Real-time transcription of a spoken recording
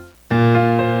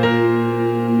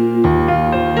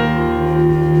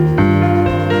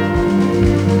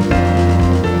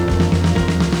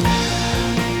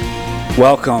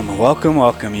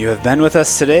Welcome. You have been with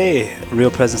us today,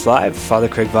 Real Presence Live. Father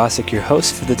Craig Vosick, your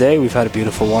host for the day. We've had a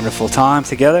beautiful, wonderful time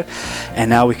together. And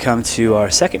now we come to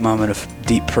our second moment of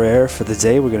deep prayer for the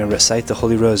day. We're going to recite the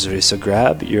Holy Rosary. So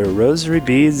grab your rosary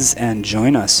beads and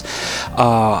join us.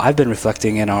 I've been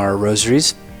reflecting in our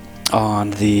rosaries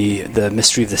on the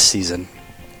mystery of the season.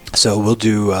 So we'll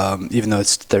do, even though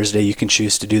it's Thursday, you can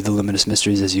choose to do the luminous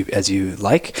mysteries as you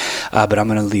like, but I'm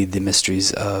going to lead the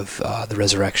mysteries of the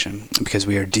resurrection, because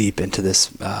we are deep into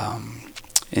this,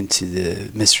 into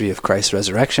the mystery of Christ's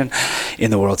resurrection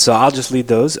in the world. So I'll just lead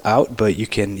those out, but you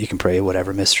can pray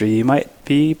whatever mystery you might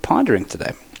be pondering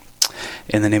today.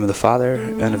 In the name of the Father,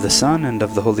 and of the Son, and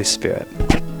of the Holy Spirit.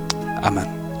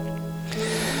 Amen.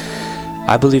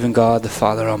 I believe in God, the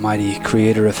Father Almighty,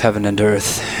 creator of heaven and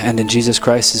earth, and in Jesus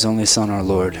Christ, his only Son, our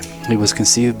Lord. He was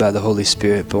conceived by the Holy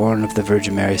Spirit, born of the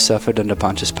Virgin Mary, suffered under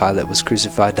Pontius Pilate, was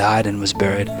crucified, died, and was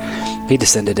buried. He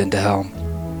descended into hell.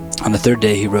 On the third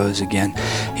day he rose again.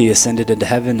 He ascended into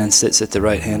heaven and sits at the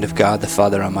right hand of God, the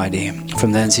Father Almighty.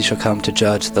 From thence he shall come to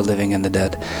judge the living and the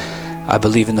dead. I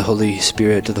believe in the Holy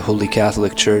Spirit, the Holy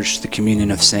Catholic Church, the communion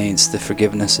of saints, the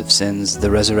forgiveness of sins, the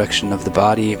resurrection of the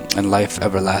body, and life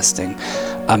everlasting.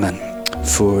 Amen.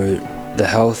 For the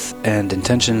health and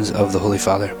intentions of the Holy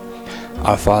Father.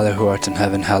 Our Father, who art in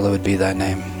heaven, hallowed be thy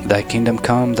name. Thy kingdom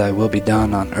come, thy will be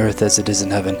done on earth as it is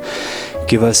in heaven.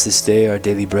 Give us this day our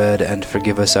daily bread, and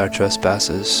forgive us our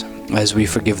trespasses, as we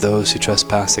forgive those who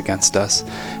trespass against us.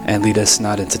 And lead us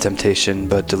not into temptation,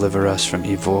 but deliver us from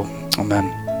evil.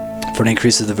 Amen. For an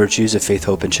increase of the virtues of faith,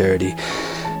 hope, and charity.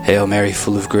 Hail Mary,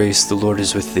 full of grace, the Lord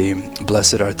is with thee.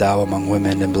 Blessed art thou among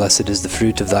women, and blessed is the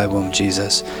fruit of thy womb,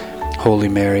 Jesus. Holy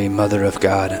Mary, Mother of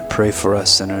God, pray for us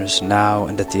sinners, now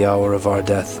and at the hour of our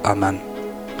death. Amen.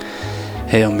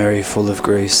 Hail Mary, full of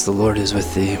grace, the Lord is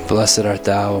with thee. Blessed art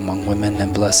thou among women,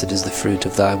 and blessed is the fruit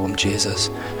of thy womb, Jesus.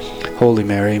 Holy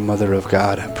Mary, Mother of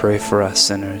God, pray for us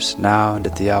sinners, now and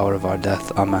at the hour of our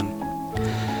death. Amen.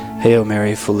 Hail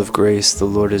Mary, full of grace, the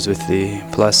Lord is with thee.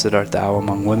 Blessed art thou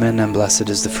among women, and blessed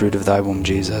is the fruit of thy womb,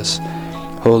 Jesus.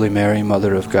 Holy Mary,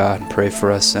 Mother of God, pray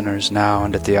for us sinners, now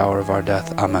and at the hour of our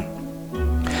death. Amen.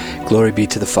 Glory be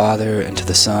to the Father, and to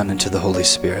the Son, and to the Holy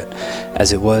Spirit,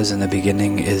 as it was in the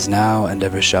beginning, is now, and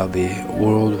ever shall be,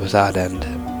 world without end.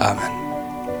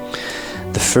 Amen.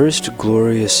 The first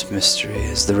glorious mystery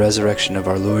is the resurrection of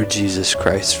our Lord Jesus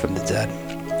Christ from the dead.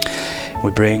 We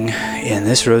bring in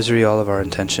this rosary all of our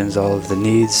intentions, all of the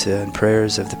needs and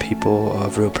prayers of the people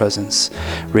of Real Presence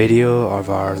Radio,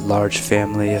 of our large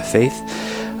family of faith,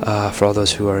 for all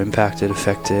those who are impacted,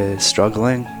 affected,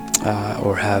 struggling,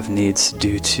 or have needs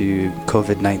due to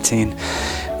COVID-19.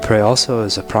 Pray also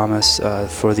as a promise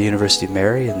for the University of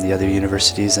Mary and the other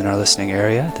universities in our listening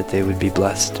area, that they would be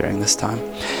blessed during this time.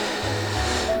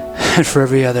 And for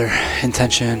every other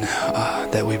intention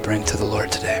that we bring to the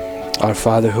Lord today. Our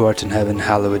Father, who art in heaven,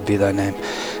 hallowed be thy name.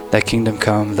 Thy kingdom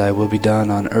come, thy will be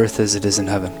done on earth as it is in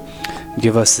heaven.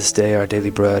 Give us this day our daily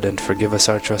bread, and forgive us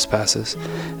our trespasses,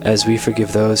 as we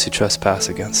forgive those who trespass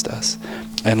against us.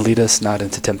 And lead us not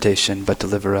into temptation, but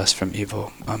deliver us from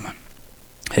evil. Amen.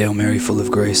 Hail Mary, full of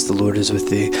grace, the Lord is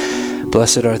with thee.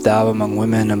 Blessed art thou among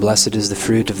women, and blessed is the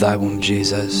fruit of thy womb,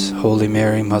 Jesus. Holy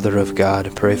Mary, Mother of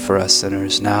God, pray for us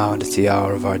sinners, now and at the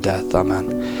hour of our death.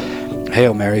 Amen.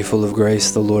 Hail Mary, full of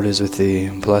grace, the Lord is with thee.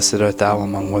 Blessed art thou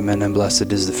among women, and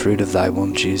blessed is the fruit of thy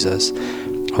womb, Jesus.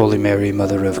 Holy Mary,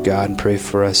 Mother of God, pray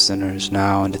for us sinners,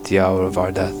 now and at the hour of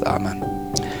our death. Amen.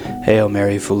 Hail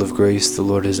Mary, full of grace, the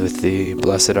Lord is with thee.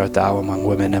 Blessed art thou among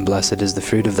women, and blessed is the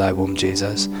fruit of thy womb,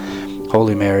 Jesus.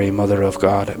 Holy Mary, Mother of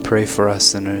God, pray for us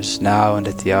sinners, now and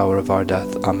at the hour of our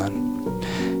death. Amen.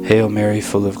 Hail Mary,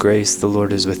 full of grace, the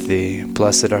Lord is with thee.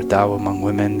 Blessed art thou among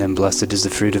women, and blessed is the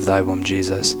fruit of thy womb,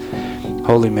 Jesus.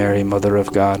 Holy Mary, Mother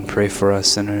of God, pray for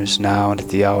us sinners, now and at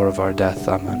the hour of our death.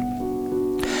 Amen.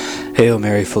 Hail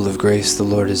Mary, full of grace, the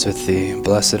Lord is with thee.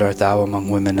 Blessed art thou among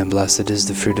women, and blessed is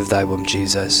the fruit of thy womb,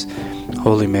 Jesus.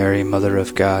 Holy Mary, Mother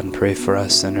of God, pray for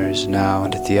us sinners, now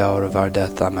and at the hour of our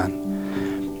death. Amen.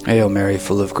 Hail Mary,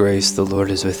 full of grace, the Lord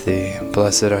is with thee.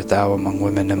 Blessed art thou among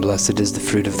women, and blessed is the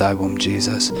fruit of thy womb,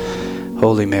 Jesus.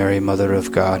 Holy Mary, Mother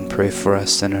of God, pray for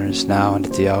us sinners, now and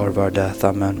at the hour of our death.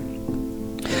 Amen.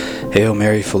 Hail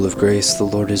Mary, full of grace, the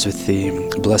Lord is with thee.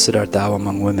 Blessed art thou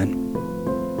among women,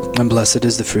 and blessed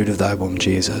is the fruit of thy womb,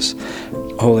 Jesus.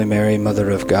 Holy Mary,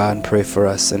 Mother of God, pray for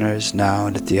us sinners, now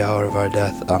and at the hour of our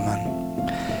death. Amen.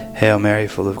 Hail Mary,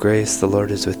 full of grace, the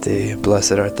Lord is with thee.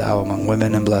 Blessed art thou among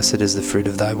women, and blessed is the fruit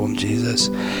of thy womb, Jesus.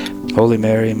 Holy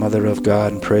Mary, Mother of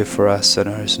God, pray for us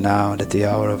sinners, now and at the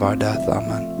hour of our death.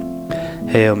 Amen.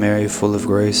 Hail Mary, full of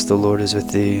grace, the Lord is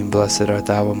with thee. Blessed art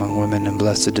thou among women, and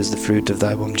blessed is the fruit of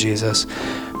thy womb, Jesus.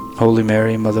 Holy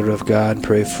Mary, Mother of God,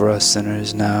 pray for us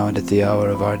sinners now and at the hour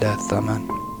of our death. Amen.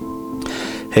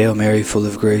 Hail Mary, full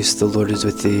of grace, the Lord is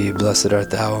with thee. Blessed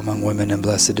art thou among women, and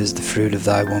blessed is the fruit of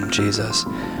thy womb, Jesus.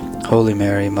 Holy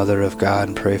Mary, Mother of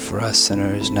God, pray for us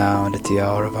sinners now and at the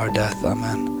hour of our death.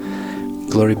 Amen.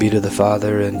 Glory be to the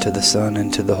Father, and to the Son,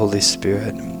 and to the Holy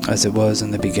Spirit, as it was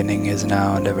in the beginning, is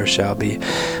now, and ever shall be,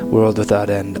 world without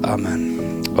end.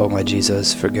 Amen. O my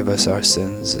Jesus, forgive us our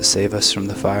sins, save us from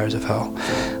the fires of hell.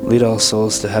 Lead all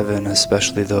souls to heaven,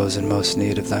 especially those in most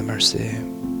need of thy mercy.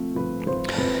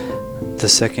 The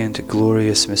second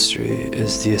glorious mystery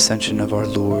is the ascension of our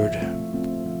Lord.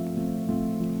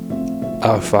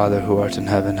 Our Father, who art in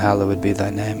heaven, hallowed be thy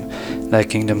name. Thy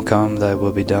kingdom come, thy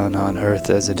will be done on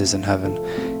earth as it is in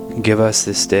heaven. Give us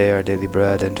this day our daily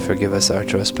bread, and forgive us our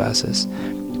trespasses,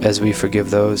 as we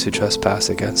forgive those who trespass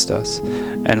against us.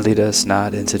 And lead us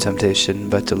not into temptation,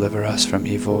 but deliver us from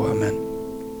evil. Amen.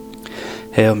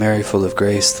 Hail Mary, full of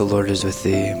grace, the Lord is with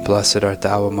thee. Blessed art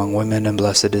thou among women, and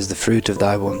blessed is the fruit of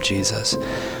thy womb, Jesus.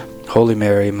 Holy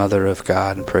Mary, Mother of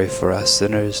God, pray for us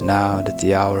sinners, now and at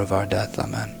the hour of our death.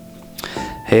 Amen.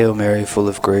 Hail Mary, full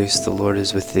of grace, the Lord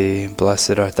is with thee.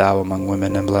 Blessed art thou among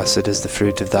women, and blessed is the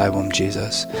fruit of thy womb,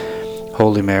 Jesus.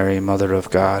 Holy Mary, Mother of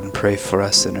God, pray for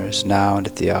us sinners, now and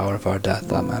at the hour of our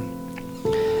death. Amen.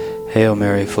 Hail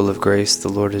Mary, full of grace, the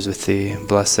Lord is with thee.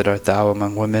 Blessed art thou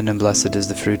among women, and blessed is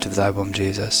the fruit of thy womb,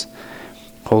 Jesus.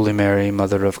 Holy Mary,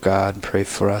 Mother of God, pray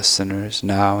for us sinners,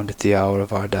 now and at the hour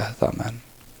of our death. Amen.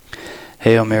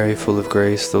 Hail Mary, full of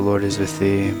grace, the Lord is with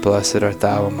thee. Blessed art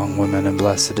thou among women, and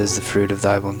blessed is the fruit of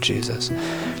thy womb, Jesus.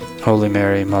 Holy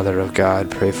Mary, Mother of God,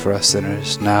 pray for us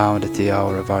sinners, now and at the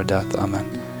hour of our death. Amen.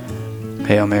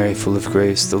 Hail Mary, full of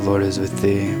grace, the Lord is with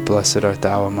thee. Blessed art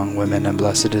thou among women, and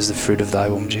blessed is the fruit of thy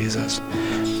womb, Jesus.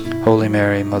 Holy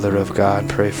Mary, Mother of God,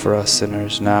 pray for us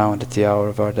sinners, now and at the hour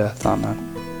of our death. Amen.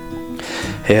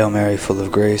 Hail Mary, full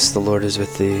of grace, the Lord is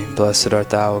with thee. Blessed art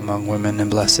thou among women, and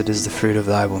blessed is the fruit of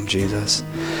thy womb, Jesus.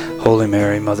 Holy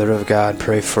Mary, Mother of God,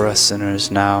 pray for us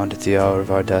sinners, now and at the hour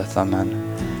of our death. Amen.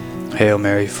 Hail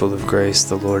Mary, full of grace,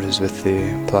 the Lord is with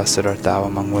thee. Blessed art thou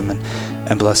among women,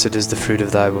 and blessed is the fruit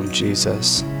of thy womb,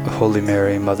 Jesus. Holy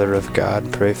Mary, Mother of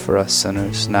God, pray for us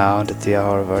sinners, now and at the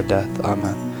hour of our death.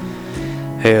 Amen.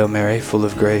 Hail Mary, full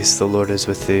of grace, the Lord is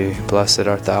with thee. Blessed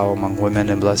art thou among women,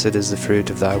 and blessed is the fruit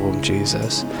of thy womb,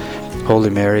 Jesus. Holy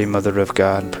Mary, Mother of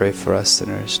God, pray for us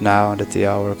sinners, now and at the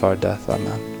hour of our death.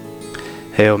 Amen.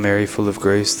 Hail Mary, full of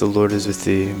grace, the Lord is with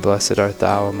thee. Blessed art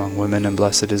thou among women, and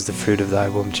blessed is the fruit of thy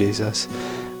womb, Jesus.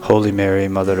 Holy Mary,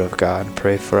 Mother of God,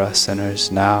 pray for us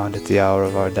sinners, now and at the hour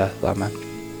of our death. Amen.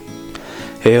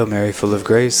 Hail Mary, full of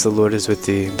grace, the Lord is with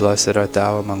thee. Blessed art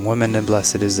thou among women, and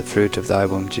blessed is the fruit of thy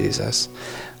womb, Jesus.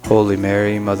 Holy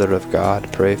Mary, Mother of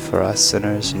God, pray for us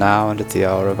sinners, now and at the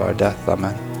hour of our death.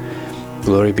 Amen.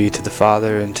 Glory be to the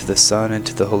Father, and to the Son, and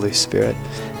to the Holy Spirit,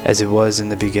 as it was in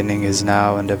the beginning, is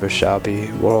now, and ever shall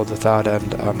be, world without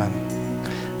end. Amen.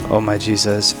 O my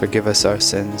Jesus, forgive us our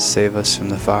sins, save us from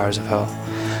the fires of hell.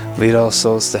 Lead all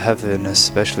souls to heaven,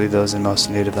 especially those in most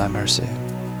need of thy mercy.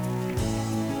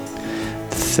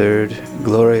 The third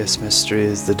glorious mystery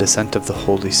is the descent of the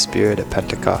Holy Spirit at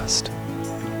Pentecost.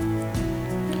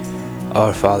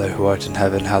 Our Father, who art in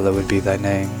heaven, hallowed be thy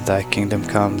name. Thy kingdom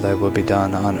come, thy will be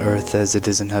done on earth as it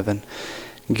is in heaven.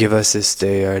 Give us this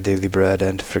day our daily bread,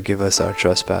 and forgive us our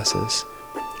trespasses,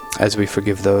 as we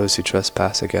forgive those who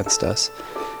trespass against us.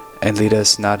 And lead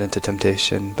us not into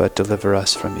temptation, but deliver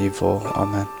us from evil.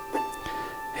 Amen.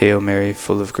 Hail Mary,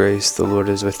 full of grace, the Lord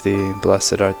is with thee.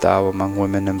 Blessed art thou among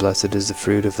women, and blessed is the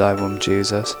fruit of thy womb,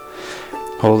 Jesus.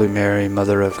 Holy Mary,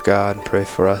 Mother of God, pray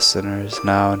for us sinners,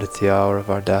 now and at the hour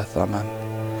of our death. Amen.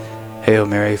 Hail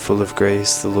Mary, full of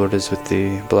grace, the Lord is with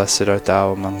thee. Blessed art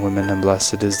thou among women, and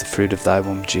blessed is the fruit of thy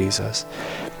womb, Jesus.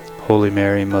 Holy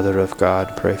Mary, Mother of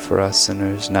God, pray for us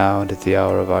sinners, now and at the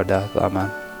hour of our death. Amen.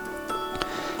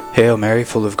 Hail Mary,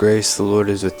 full of grace, the Lord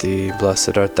is with thee.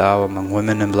 Blessed art thou among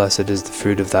women, and blessed is the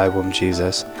fruit of thy womb,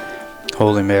 Jesus.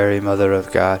 Holy Mary, Mother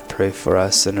of God, pray for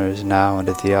us sinners, now and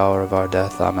at the hour of our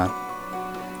death. Amen.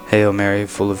 Hail Mary,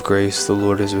 full of grace, the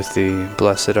Lord is with thee.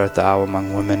 Blessed art thou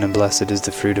among women, and blessed is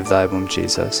the fruit of thy womb,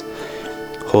 Jesus.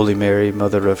 Holy Mary,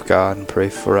 Mother of God, pray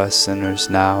for us sinners,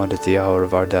 now and at the hour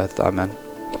of our death. Amen.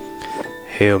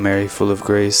 Hail Mary, full of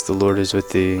grace, the Lord is with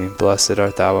thee. Blessed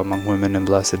art thou among women, and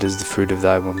blessed is the fruit of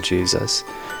thy womb, Jesus.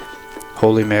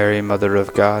 Holy Mary, Mother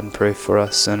of God, pray for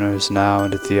us sinners, now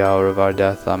and at the hour of our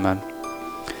death. Amen.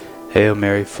 Hail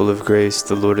Mary, full of grace,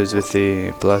 the Lord is with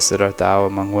thee. Blessed art thou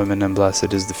among women, and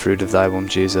blessed is the fruit of thy womb,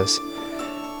 Jesus.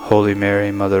 Holy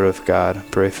Mary, Mother of God,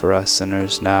 pray for us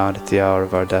sinners, now and at the hour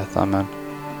of our death. Amen.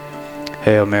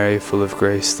 Hail Mary, full of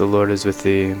grace, the Lord is with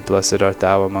thee. Blessed art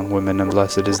thou among women, and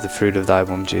blessed is the fruit of thy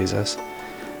womb, Jesus.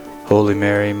 Holy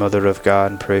Mary, Mother of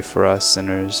God, pray for us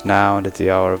sinners, now and at the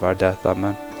hour of our death.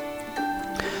 Amen.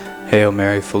 Hail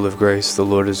Mary, full of grace, the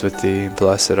Lord is with thee.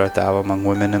 Blessed art thou among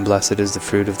women, and blessed is the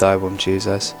fruit of thy womb,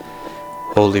 Jesus.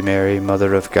 Holy Mary,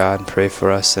 Mother of God, pray for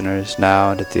us sinners,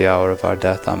 now and at the hour of our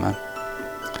death. Amen.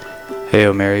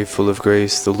 Hail Mary, full of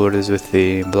grace, the Lord is with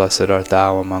thee. Blessed art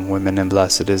thou among women, and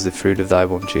blessed is the fruit of thy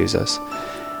womb, Jesus.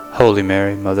 Holy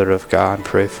Mary, Mother of God,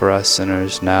 pray for us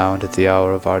sinners, now and at the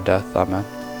hour of our death. Amen.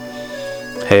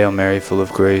 Hail Mary, full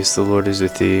of grace, the Lord is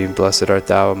with thee. Blessed art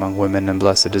thou among women, and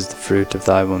blessed is the fruit of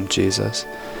thy womb, Jesus.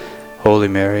 Holy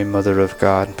Mary, Mother of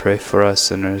God, pray for us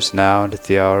sinners, now and at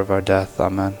the hour of our death.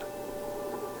 Amen.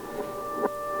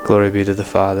 Glory be to the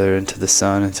Father, and to the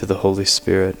Son, and to the Holy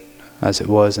Spirit, as it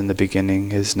was in the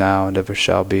beginning, is now, and ever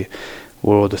shall be,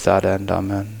 world without end.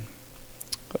 Amen.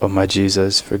 O my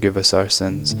Jesus, forgive us our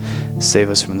sins,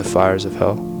 save us from the fires of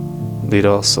hell, lead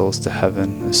all souls to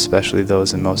heaven, especially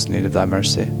those in most need of thy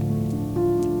mercy.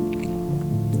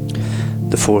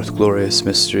 The fourth glorious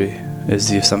mystery is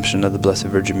the Assumption of the Blessed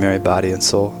Virgin Mary, body and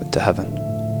soul, into heaven.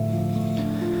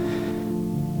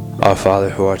 Our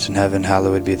Father, who art in heaven,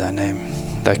 hallowed be thy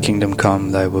name. Thy kingdom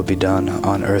come, thy will be done,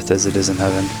 on earth as it is in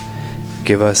heaven.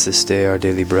 Give us this day our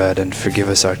daily bread, and forgive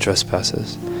us our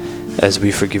trespasses, as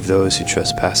we forgive those who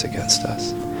trespass against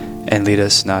us. And lead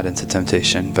us not into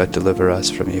temptation, but deliver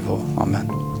us from evil. Amen.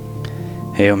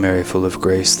 Hail Mary, full of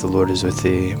grace, the Lord is with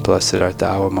thee. Blessed art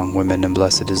thou among women, and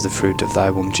blessed is the fruit of thy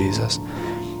womb, Jesus.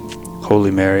 Holy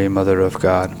Mary, Mother of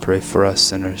God, pray for us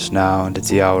sinners, now and at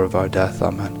the hour of our death.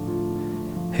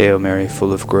 Amen. Hail Mary,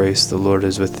 full of grace, the Lord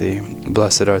is with thee.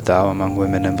 Blessed art thou among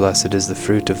women, and blessed is the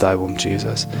fruit of thy womb,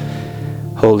 Jesus.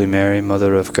 Holy Mary,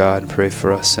 Mother of God, pray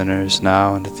for us sinners,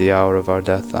 now and at the hour of our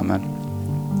death. Amen.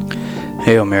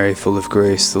 Hail Mary, full of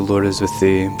grace, the Lord is with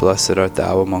thee. Blessed art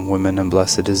thou among women, and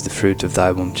blessed is the fruit of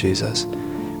thy womb, Jesus.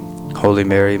 Holy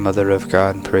Mary, Mother of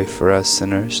God, pray for us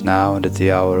sinners, now and at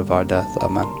the hour of our death.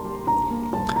 Amen.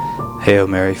 Hail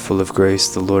Mary, full of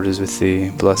grace, the Lord is with thee.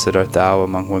 Blessed art thou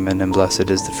among women, and blessed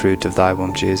is the fruit of thy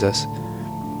womb, Jesus.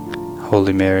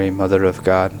 Holy Mary, Mother of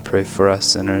God, pray for us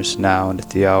sinners, now and at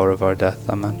the hour of our death.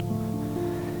 Amen.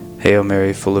 Hail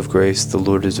Mary, full of grace, the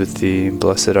Lord is with thee.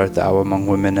 Blessed art thou among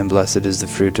women, and blessed is the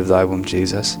fruit of thy womb,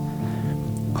 Jesus.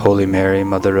 Holy Mary,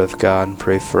 Mother of God,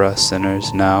 pray for us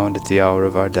sinners, now and at the hour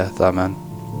of our death. Amen.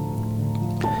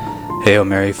 Hail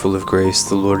Mary, full of grace,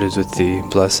 the Lord is with thee.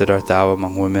 Blessed art thou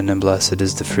among women, and blessed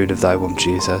is the fruit of thy womb,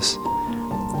 Jesus.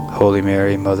 Holy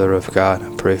Mary, Mother of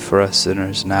God, pray for us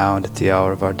sinners, now and at the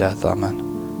hour of our death. Amen.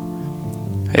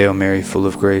 Hail Mary, full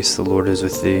of grace, the Lord is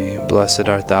with thee. Blessed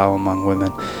art thou among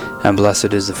women, and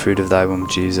blessed is the fruit of thy womb,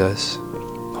 Jesus.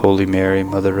 Holy Mary,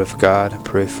 Mother of God,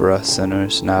 pray for us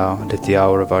sinners, now and at the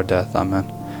hour of our death.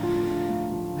 Amen.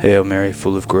 Hail Mary,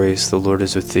 full of grace, the Lord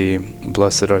is with thee.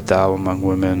 Blessed art thou among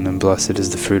women, and blessed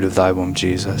is the fruit of thy womb,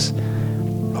 Jesus.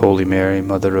 Holy Mary,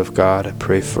 Mother of God,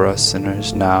 pray for us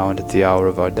sinners, now and at the hour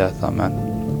of our death. Amen.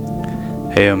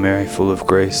 Hail Mary, full of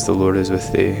grace, the Lord is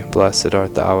with thee. Blessed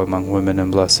art thou among women,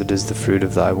 and blessed is the fruit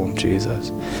of thy womb, Jesus.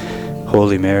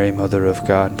 Holy Mary, Mother of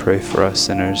God, pray for us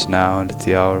sinners, now and at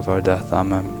the hour of our death.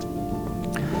 Amen.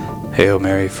 Hail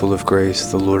Mary, full of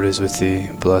grace, the Lord is with thee.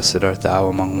 Blessed art thou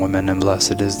among women, and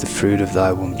blessed is the fruit of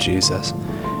thy womb, Jesus.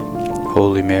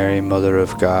 Holy Mary, Mother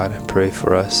of God, pray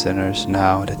for us sinners,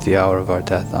 now and at the hour of our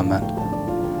death. Amen.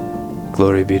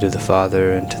 Glory be to the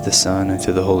Father, and to the Son, and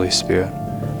to the Holy Spirit,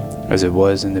 as it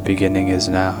was in the beginning, is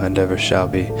now, and ever shall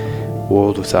be,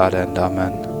 world without end.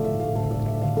 Amen.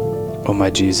 O my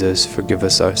Jesus, forgive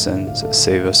us our sins,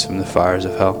 save us from the fires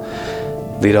of hell,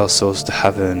 lead all souls to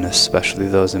heaven, especially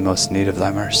those in most need of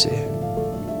thy mercy.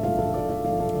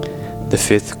 The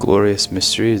fifth glorious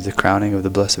mystery is the crowning of the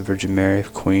Blessed Virgin Mary,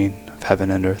 Queen of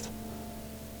heaven and earth.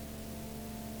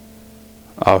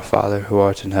 Our Father, who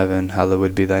art in heaven,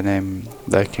 hallowed be thy name.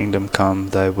 Thy kingdom come,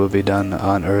 thy will be done,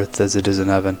 on earth as it is in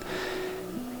heaven.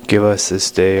 Give us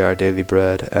this day our daily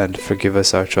bread, and forgive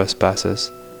us our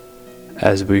trespasses,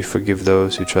 as we forgive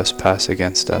those who trespass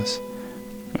against us.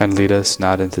 And lead us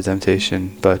not into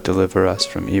temptation, but deliver us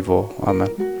from evil.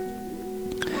 Amen.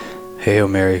 Hail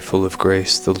Mary, full of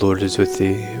grace, the Lord is with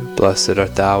thee. Blessed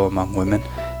art thou among women,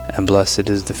 and blessed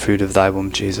is the fruit of thy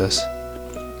womb, Jesus.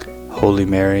 Holy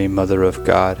Mary, Mother of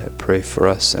God, pray for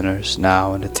us sinners,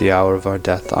 now and at the hour of our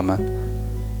death. Amen.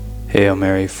 Hail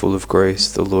Mary, full of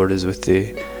grace, the Lord is with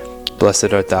thee.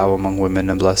 Blessed art thou among women,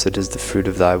 and blessed is the fruit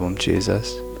of thy womb,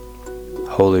 Jesus.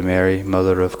 Holy Mary,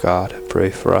 Mother of God, pray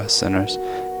for us sinners,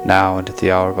 now and at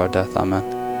the hour of our death.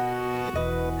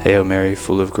 Amen. Hail Mary,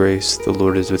 full of grace, the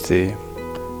Lord is with thee.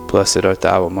 Blessed art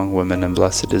thou among women, and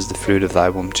blessed is the fruit of thy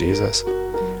womb, Jesus.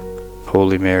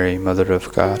 Holy Mary, Mother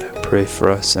of God, pray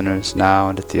for us sinners, now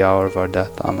and at the hour of our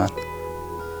death. Amen.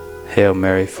 Hail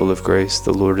Mary, full of grace,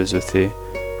 the Lord is with thee.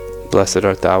 Blessed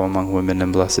art thou among women,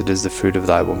 and blessed is the fruit of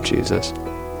thy womb, Jesus.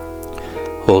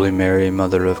 Holy Mary,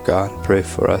 Mother of God, pray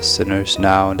for us sinners,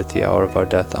 now and at the hour of our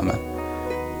death. Amen.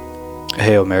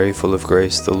 Hail Mary, full of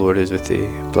grace, the Lord is with thee.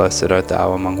 Blessed art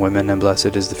thou among women, and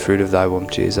blessed is the fruit of thy womb,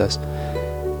 Jesus.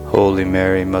 Holy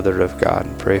Mary, Mother of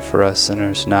God, pray for us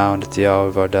sinners, now and at the hour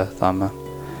of our death. Amen.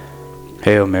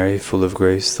 Hail Mary, full of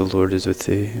grace, the Lord is with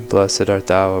thee. Blessed art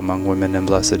thou among women, and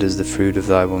blessed is the fruit of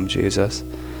thy womb, Jesus.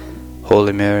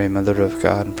 Holy Mary, Mother of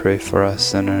God, pray for us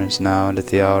sinners, now and at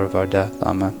the hour of our death.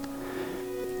 Amen.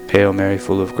 Hail Mary,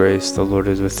 full of grace, the Lord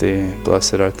is with thee.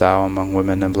 Blessed art thou among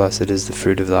women, and blessed is the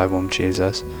fruit of thy womb,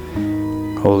 Jesus.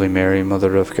 Holy Mary,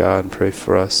 Mother of God, pray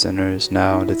for us sinners,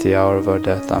 now and at the hour of our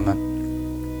death. Amen.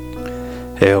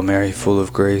 Hail Mary, full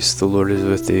of grace, the Lord is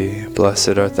with thee.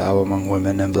 Blessed art thou among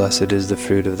women, and blessed is the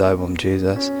fruit of thy womb,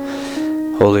 Jesus.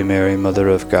 Holy Mary, Mother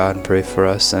of God, pray for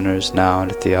us sinners, now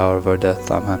and at the hour of our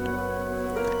death. Amen.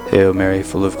 Hail Mary,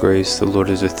 full of grace, the Lord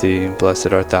is with thee.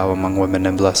 Blessed art thou among women,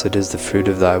 and blessed is the fruit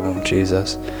of thy womb,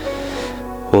 Jesus.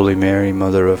 Holy Mary,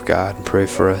 Mother of God, pray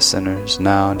for us sinners,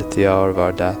 now and at the hour of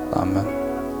our death. Amen.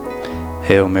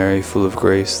 Hail Mary, full of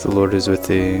grace, the Lord is with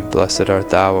thee. Blessed art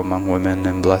thou among women,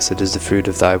 and blessed is the fruit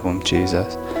of thy womb,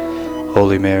 Jesus.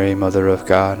 Holy Mary, Mother of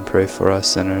God, pray for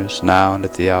us sinners, now and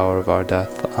at the hour of our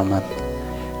death. Amen.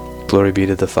 Glory be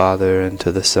to the Father, and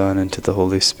to the Son, and to the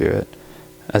Holy Spirit,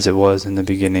 as it was in the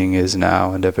beginning, is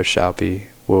now, and ever shall be,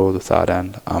 world without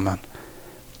end. Amen.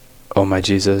 O my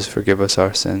Jesus, forgive us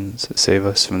our sins, save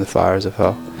us from the fires of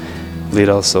hell. Lead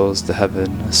all souls to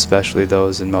heaven, especially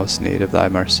those in most need of thy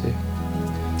mercy.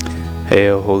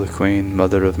 Hail, Holy Queen,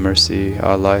 Mother of Mercy,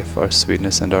 our life, our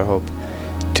sweetness, and our hope.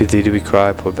 To thee do we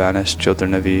cry, poor banished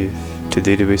children of Eve. To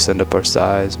thee do we send up our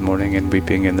sighs, mourning and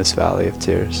weeping in this valley of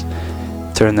tears.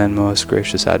 Turn then, most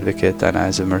gracious Advocate, thine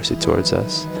eyes of mercy towards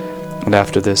us. And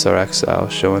after this our exile,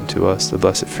 show unto us the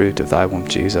blessed fruit of thy womb,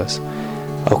 Jesus.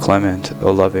 O clement,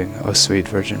 O loving, O sweet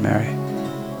Virgin Mary,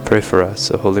 pray for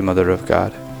us, O Holy Mother of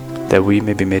God, that we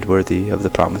may be made worthy of the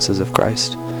promises of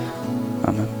Christ.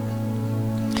 Amen.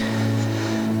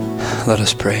 Let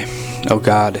us pray. O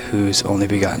God, whose only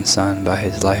begotten Son, by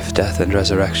his life, death, and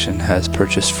resurrection, has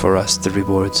purchased for us the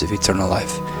rewards of eternal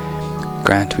life,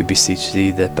 grant, we beseech thee,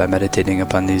 that by meditating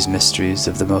upon these mysteries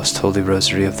of the most holy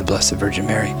rosary of the Blessed Virgin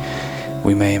Mary,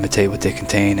 we may imitate what they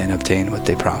contain and obtain what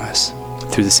they promise.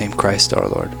 Through the same Christ our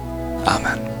Lord.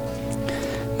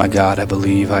 Amen. My God, I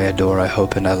believe, I adore, I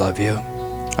hope, and I love you.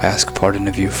 I ask pardon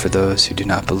of you for those who do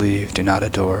not believe, do not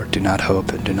adore, do not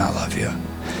hope, and do not love you.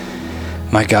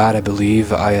 My God, I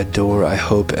believe, I adore, I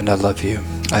hope, and I love you.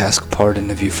 I ask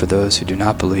pardon of you for those who do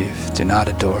not believe, do not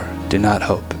adore, do not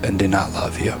hope, and do not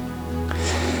love you.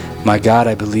 My God,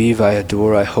 I believe, I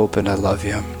adore, I hope, and I love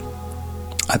you.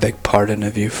 I beg pardon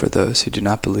of you for those who do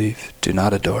not believe, do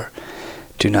not adore,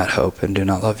 do not hope, and do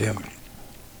not love you.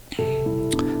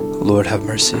 Lord, have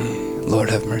mercy. Lord,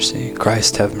 have mercy.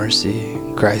 Christ, have mercy.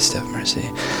 Christ, have mercy.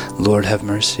 Lord, have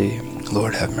mercy.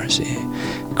 Lord, have mercy.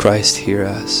 Christ, hear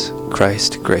us.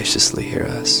 Christ, graciously hear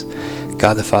us.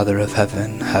 God the Father of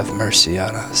heaven, have mercy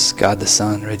on us. God the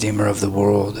Son, Redeemer of the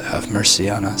world, have mercy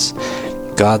on us.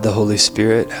 God the Holy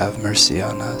Spirit, have mercy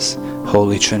on us.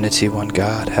 Holy Trinity, one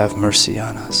God, have mercy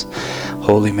on us.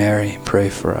 Holy Mary, pray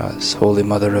for us. Holy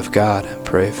Mother of God,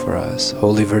 pray for us.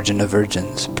 Holy Virgin of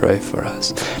Virgins, pray for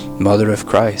us. Mother of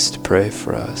Christ, pray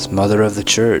for us. Mother of the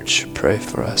Church, pray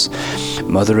for us.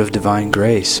 Mother of divine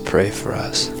grace, pray for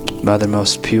us. Mother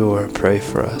most pure, pray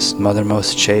for us. Mother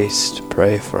most chaste,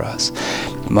 pray for us.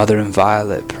 Mother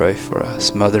inviolate, pray for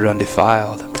us. Mother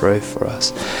undefiled, pray for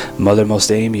us. Mother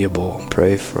most amiable,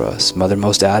 pray for us. Mother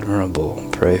most admirable,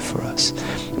 pray for us.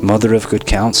 Mother of good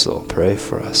counsel, pray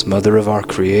for us. Mother of our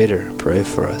Creator, pray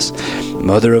for us.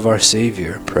 Mother of our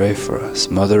Savior, pray for us.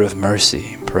 Mother of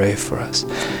mercy, pray for us.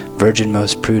 Virgin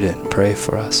most prudent, pray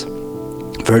for us.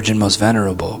 Virgin most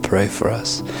venerable, pray for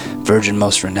us. Virgin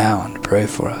most renowned, pray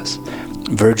for us.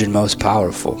 Virgin most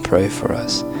powerful, pray for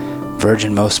us.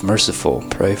 Virgin most merciful,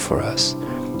 pray for us.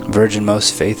 Virgin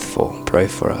most faithful, pray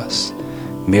for us.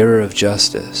 Mirror of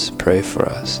justice, pray for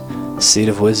us. Seat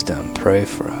of wisdom, pray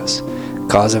for us.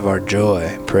 Cause of our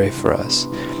joy, pray for us.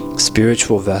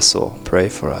 Spiritual vessel, pray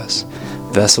for us.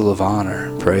 Vessel of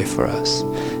honor, pray for us.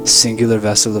 Singular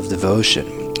vessel of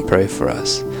devotion, pray for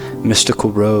us.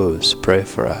 Mystical rose, pray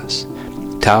for us.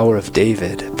 Tower of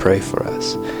David, pray for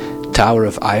us. Tower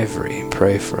of Ivory,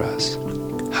 pray for us.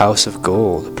 House of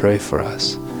Gold, pray for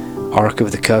us. Ark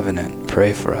of the Covenant,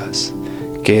 pray for us.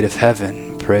 Gate of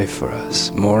Heaven, pray for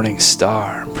us. Morning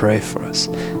Star, pray for us.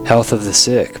 Health of the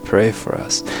Sick, pray for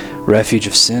us. Refuge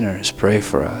of Sinners, pray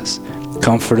for us.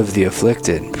 Comfort of the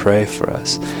Afflicted, pray for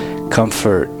us.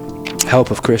 Comfort, Help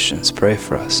of Christians, pray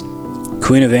for us.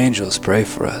 Queen of Angels, pray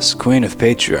for us. Queen of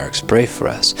Patriarchs, pray for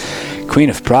us. Queen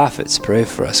of Prophets, pray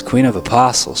for us. Queen of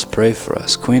Apostles, pray for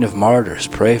us. Queen of Martyrs,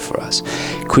 pray for us.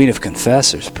 Queen of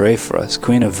Confessors, pray for us.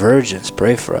 Queen of Virgins,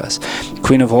 pray for us.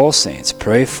 Queen of All Saints,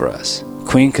 pray for us.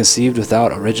 Queen conceived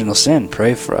without original sin,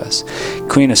 pray for us.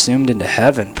 Queen assumed into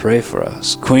heaven, pray for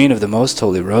us. Queen of the Most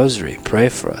Holy Rosary, pray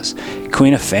for us.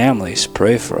 Queen of Families,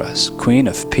 pray for us. Queen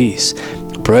of Peace,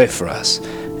 pray for us.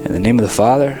 In the name of the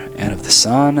Father, and of the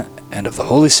Son, and of the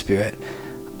Holy Spirit.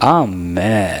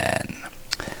 Amen.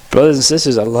 Brothers and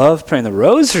sisters, I love praying the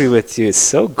rosary with you. It's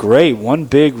so great. One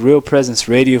big Real Presence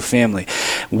Radio family.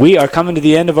 We are coming to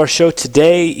the end of our show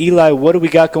today. Eli, what do we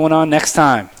got going on next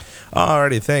time?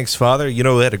 Alrighty, thanks, Father. You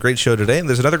know, we had a great show today, and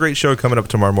there's another great show coming up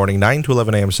tomorrow morning, 9 to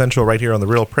 11 a.m. Central, right here on the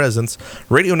Real Presence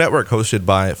Radio Network, hosted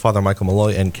by Father Michael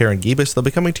Malloy and Karen Gibas. They'll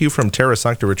be coming to you from Terra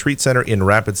Sancta Retreat Center in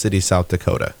Rapid City, South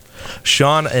Dakota.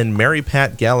 Sean and Mary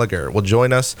Pat Gallagher will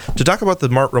join us to talk about the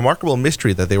remarkable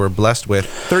mystery that they were blessed with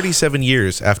 37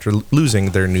 years after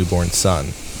losing their newborn son.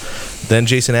 Then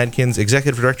Jason Adkins,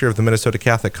 Executive Director of the Minnesota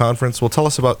Catholic Conference, will tell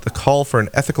us about the call for an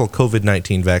ethical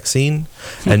COVID-19 vaccine.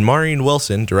 And Maureen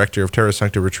Wilson, Director of Terra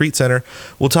Sancta Retreat Center,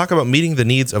 will talk about meeting the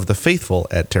needs of the faithful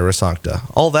at Terra Sancta.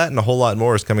 All that and a whole lot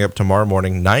more is coming up tomorrow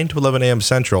morning, 9 to 11 a.m.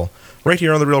 Central, right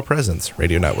here on the Real Presence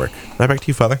Radio Network. Right back to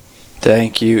you, Father.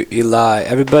 Thank you, Eli.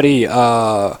 Everybody,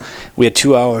 we had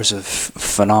 2 hours of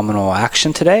phenomenal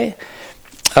action today.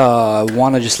 I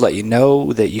want to just let you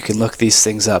know that you can look these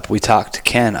things up. We talked to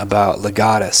Ken about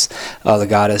Legatus,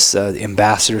 the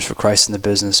ambassadors for Christ in the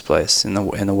business place, in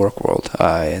the work world,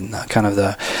 in kind of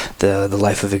the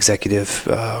life of executives.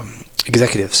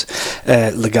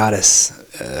 Legatus.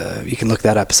 You can look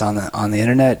that up. It's on the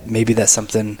internet. Maybe that's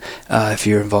something if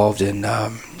you're involved in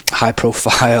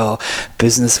high-profile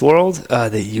business world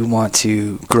that you want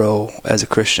to grow as a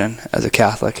Christian, as a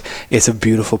Catholic. It's a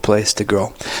beautiful place to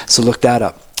grow. So look that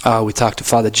up. We talked to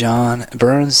Father John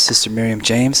Burns, Sister Miriam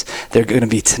James. They're going to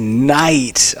be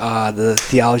tonight, the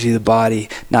Theology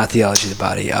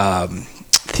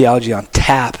on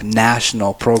Tap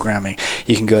national programming.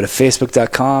 You can go to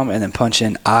facebook.com and then punch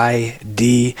in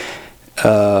ID.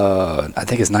 I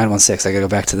think it's 916. I got to go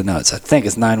back to the notes. I think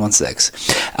it's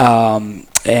 916.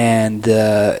 And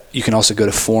you can also go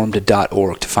to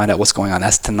formed.org to find out what's going on.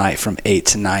 That's tonight from 8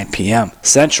 to 9 p.m.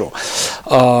 Central.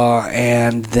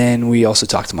 And then we also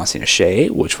talked to Monsignor Shea,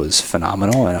 which was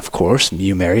phenomenal. And, of course,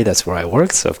 you, Mary, that's where I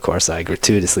work. So, of course, I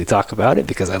gratuitously talk about it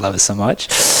because I love it so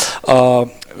much. So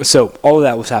all of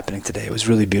that was happening today. It was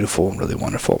really beautiful and really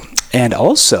wonderful. And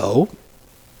also,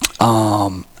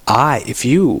 if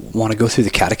you want to go through the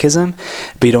catechism,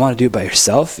 but you don't want to do it by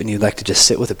yourself, and you'd like to just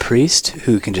sit with a priest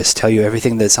who can just tell you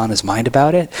everything that's on his mind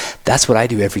about it, that's what I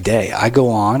do every day. I go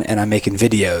on and I'm making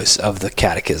videos of the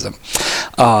catechism.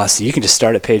 So you can just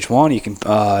start at page 1. You can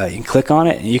click on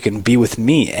it, and you can be with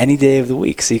me any day of the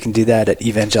week. So you can do that at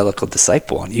Evangelical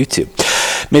Disciple on YouTube.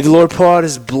 May the Lord pour out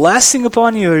his blessing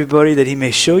upon you, everybody, that he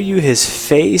may show you his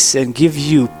face and give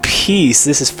you peace.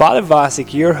 This is Father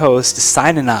Vasek, your host,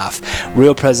 signing off.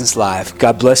 Real Presence Live.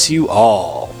 God bless you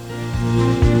all.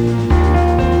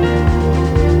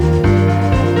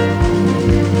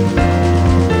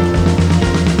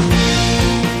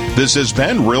 This has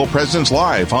been Real Presence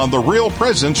Live on the Real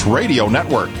Presence Radio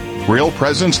Network. Real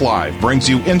Presence Live brings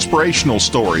you inspirational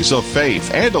stories of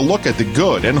faith and a look at the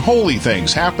good and holy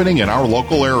things happening in our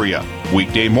local area.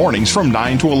 Weekday mornings from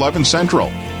 9 to 11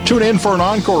 Central. Tune in for an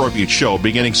encore of each show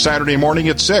beginning Saturday morning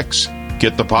at 6.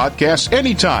 Get the podcast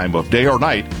any time of day or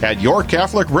night at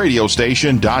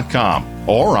yourcatholicradiostation.com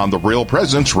or on the Real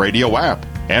Presence Radio app.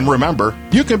 And remember,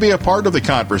 you can be a part of the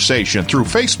conversation through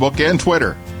Facebook and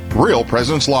Twitter. Real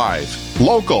Presence Live.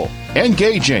 Local,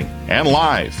 engaging, and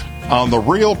live on the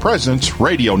Real Presence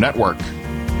Radio Network.